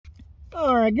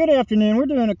Alright, good afternoon. We're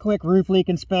doing a quick roof leak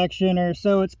inspection, or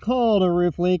so it's called a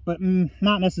roof leak, but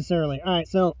not necessarily. Alright,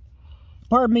 so,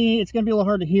 pardon me, it's going to be a little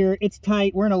hard to hear. It's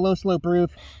tight. We're in a low slope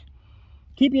roof.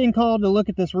 Keep getting called to look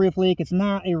at this roof leak. It's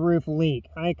not a roof leak.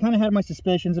 I kind of had my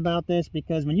suspicions about this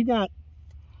because when you got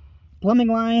plumbing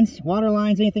lines, water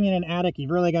lines, anything in an attic, you've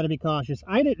really got to be cautious.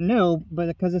 I didn't know, but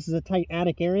because this is a tight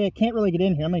attic area, I can't really get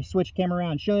in here. I'm going to switch the camera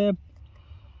around and show you.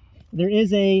 There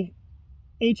is a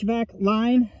HVAC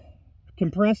line,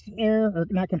 compressed air, or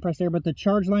not compressed air, but the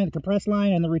charge line, the compressed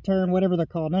line, and the return, whatever they're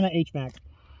called, none of HVAC.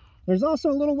 There's also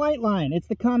a little white line. It's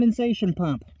the condensation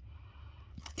pump.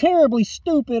 Terribly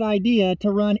stupid idea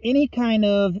to run any kind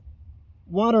of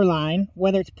water line,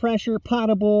 whether it's pressure,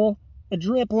 potable, a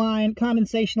drip line,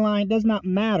 condensation line, does not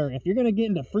matter. If you're going to get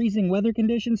into freezing weather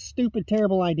conditions, stupid,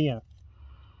 terrible idea.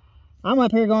 I'm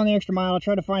up here going the extra mile to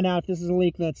try to find out if this is a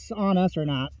leak that's on us or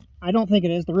not. I don't think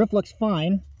it is. The roof looks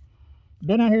fine.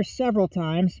 Been out here several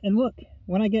times, and look,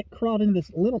 when I get crawled into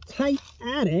this little tight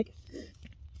attic,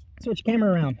 switch the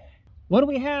camera around. What do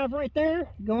we have right there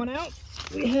going out?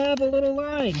 We have a little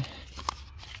line.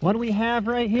 What do we have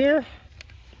right here?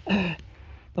 A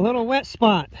little wet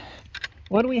spot.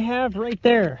 What do we have right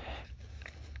there?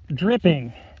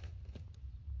 Dripping.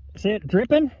 See it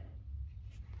dripping?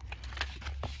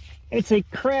 It's a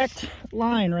cracked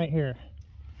line right here.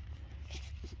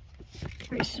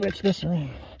 Let me switch this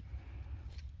around.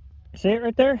 See it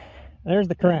right there? There's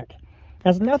the crack.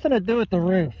 Has nothing to do with the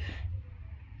roof.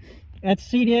 That's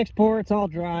CDX pour, it's all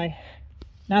dry.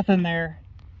 Nothing there.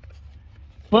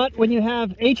 But when you have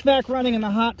HVAC running in the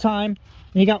hot time,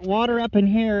 and you got water up in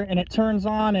here and it turns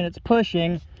on and it's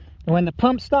pushing, and when the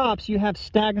pump stops, you have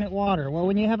stagnant water. Well,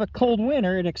 when you have a cold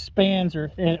winter, it expands,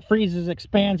 or it freezes,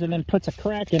 expands, and then puts a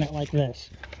crack in it like this.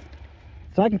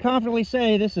 So I can confidently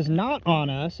say this is not on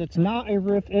us. It's not a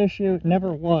roof issue. It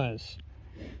never was.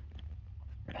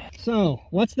 So,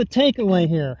 what's the takeaway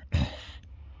here?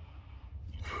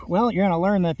 Well, you're going to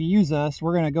learn that if you use us,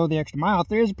 we're going to go the extra mile if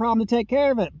there is a problem to take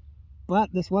care of it.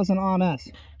 But this wasn't on us.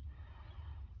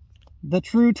 The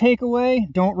true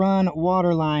takeaway, don't run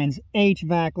water lines,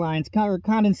 HVAC lines, or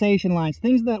condensation lines,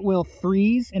 things that will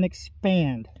freeze and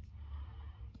expand.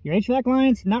 Your HVAC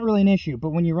lines, not really an issue, but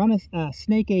when you run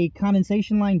snake a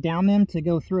condensation line down them to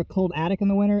go through a cold attic in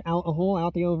the winter, out a hole,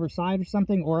 out the overside or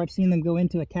something, or I've seen them go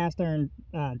into a cast iron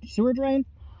sewer drain,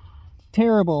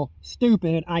 terrible,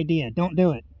 stupid idea. Don't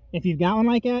do it. If you've got one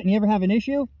like that and you ever have an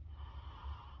issue,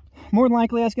 more than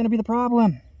likely that's going to be the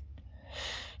problem.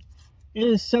 It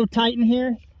is so tight in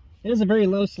here. It is a very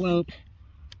low slope.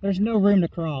 There's no room to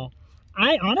crawl.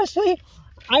 I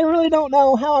really don't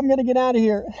know how I'm going to get out of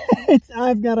here.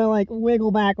 I've got to like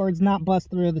wiggle backwards, not bust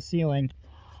through the ceiling.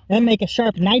 Then make a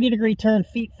sharp 90-degree turn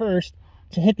feet first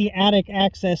to hit the attic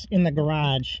access in the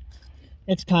garage.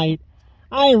 It's tight.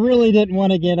 I really didn't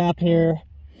want to get up here.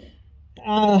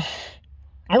 I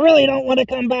really don't want to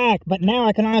come back, but now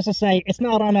I can honestly say it's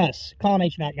not on us. Call an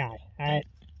HVAC guy, alright?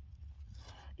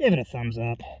 Give it a thumbs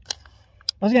up.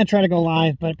 I was going to try to go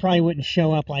live, but it probably wouldn't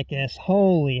show up like this.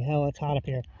 Holy hell, it's hot up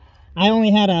here. I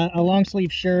only had a long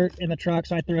sleeve shirt in the truck,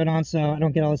 so I threw it on so I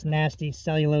don't get all this nasty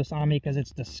cellulose on me because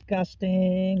it's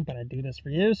disgusting. But I do this for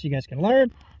you so you guys can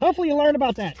learn. Hopefully you learn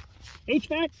about that.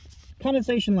 HVAC,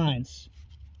 condensation lines.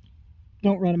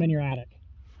 Don't run them in your attic.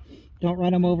 Don't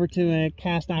run them over to a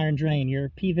cast iron drain, your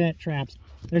P-vent traps.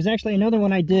 There's actually another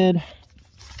one I did.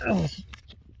 Oh,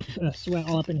 sweat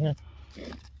all up in here.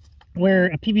 Where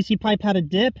a PVC pipe had a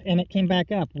dip and it came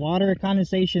back up. Water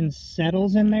condensation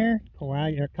settles in there, or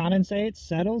condensates,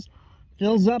 settles,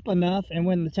 fills up enough, and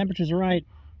when the temperatures are right,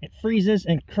 it freezes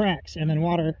and cracks, and then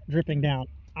water dripping down.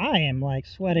 I am like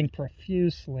sweating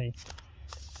profusely.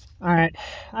 Alright,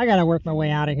 I gotta work my way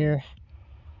out of here.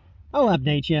 I'll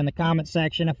update you in the comment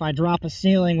section if I drop a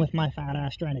ceiling with my fat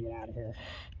ass trying to get out of here.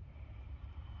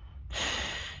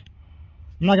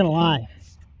 I'm not gonna lie.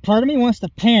 Part of me wants to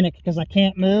panic because I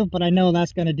can't move, but I know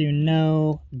that's going to do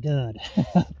no good.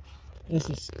 This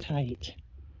is tight.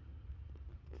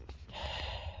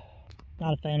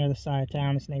 Not a fan of this side of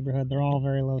town, this neighborhood. They're all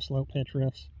very low slope pitch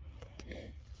roofs.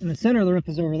 And the center of the roof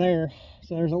is over there,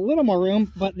 so there's a little more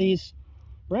room, but these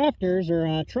rafters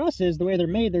or trusses, the way they're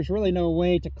made, there's really no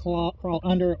way to crawl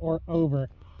under or over.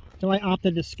 So I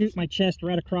opted to scoot my chest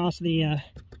right across the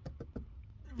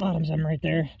bottoms of them right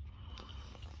there.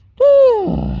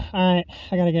 Alright,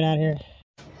 I gotta get out of here.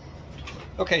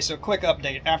 Okay, so quick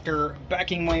update. After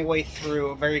backing my way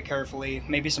through very carefully,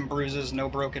 maybe some bruises, no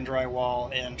broken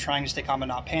drywall, and trying to stay calm and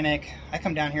not panic, I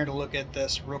come down here to look at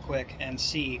this real quick and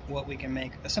see what we can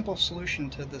make a simple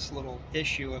solution to this little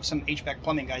issue of some HVAC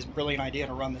plumbing guy's brilliant idea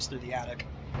to run this through the attic.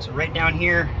 So right down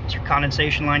here is your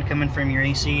condensation line coming from your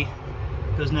AC.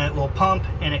 Goes in that little pump,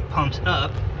 and it pumps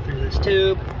up through this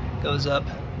tube, goes up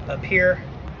here.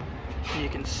 You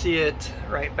can see it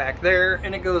right back there,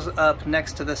 and it goes up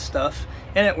next to this stuff,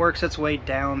 and it works its way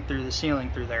down through the ceiling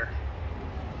through there.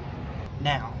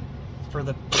 Now, for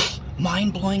the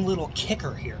mind-blowing little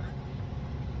kicker here.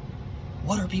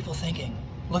 What are people thinking?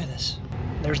 Look at this.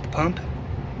 There's the pump.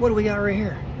 What do we got right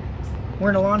here? We're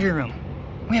in a laundry room.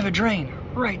 We have a drain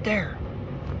right there.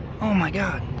 Oh my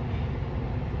God.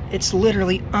 It's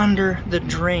literally under the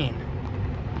drain.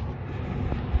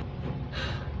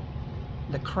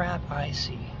 The crap I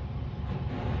see.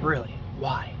 Really?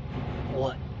 Why?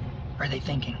 What are they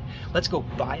thinking? Let's go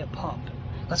buy a pump.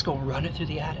 Let's go run it through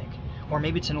the attic. Or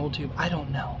maybe it's an old tube. I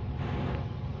don't know.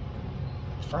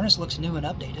 The furnace looks new and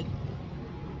updated.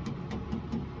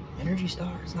 Energy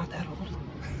Star, it's not that old.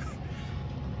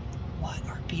 What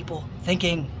are people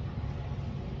thinking?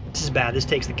 This is bad. This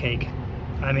takes the cake.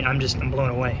 I mean, I'm blown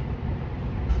away.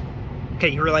 Okay,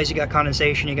 you realize you got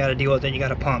condensation, you got to deal with it, you got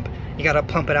to pump. You got to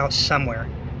pump it out somewhere.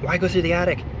 Why go through the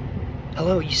attic?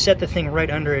 Hello, you set the thing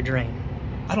right under a drain.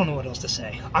 I don't know what else to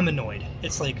say. I'm annoyed.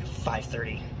 It's like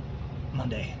 5:30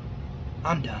 Monday.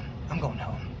 I'm done. I'm going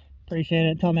home. Appreciate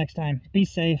it. Until next time, be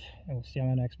safe, and we'll see you on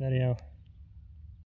the next video.